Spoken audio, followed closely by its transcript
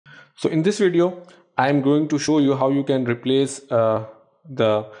So in this video, I am going to show you how you can replace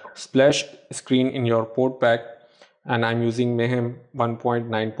the splash screen in your PortaPack, and I'm using Mayhem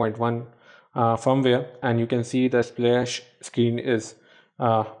 1.9.1 firmware, and you can see the splash screen is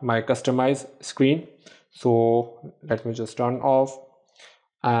my customized screen. So let me just turn off,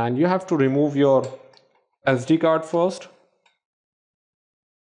 and you have to remove your SD card first.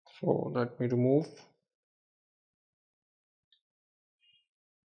 So let me remove.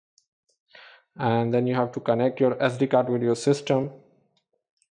 And then you have to connect your SD card with your system.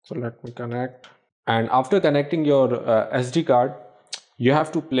 So let me connect. And after connecting your SD card, you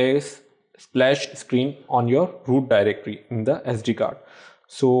have to place splash screen on your root directory in the SD card.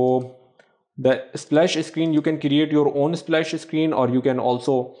 So the splash screen, you can create your own splash screen, or you can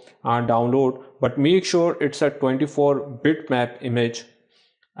also download, but make sure it's a 24 bitmap image,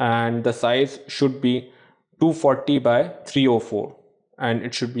 and the size should be 240 by 304, and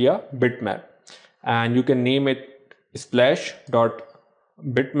it should be a bitmap, and you can name it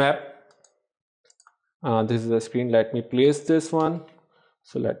splash.bitmap. This is the screen. Let me place this one.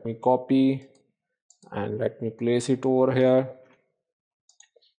 So let me copy and let me place it over here,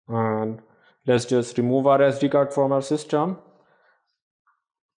 and let's just remove our SD card from our system,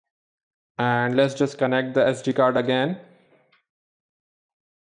 and let's just connect the SD card again.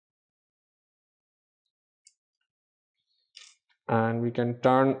 And we can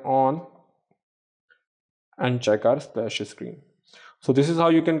turn on and check our splash screen. So this is how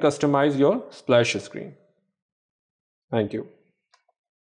you can customize your splash screen. Thank you.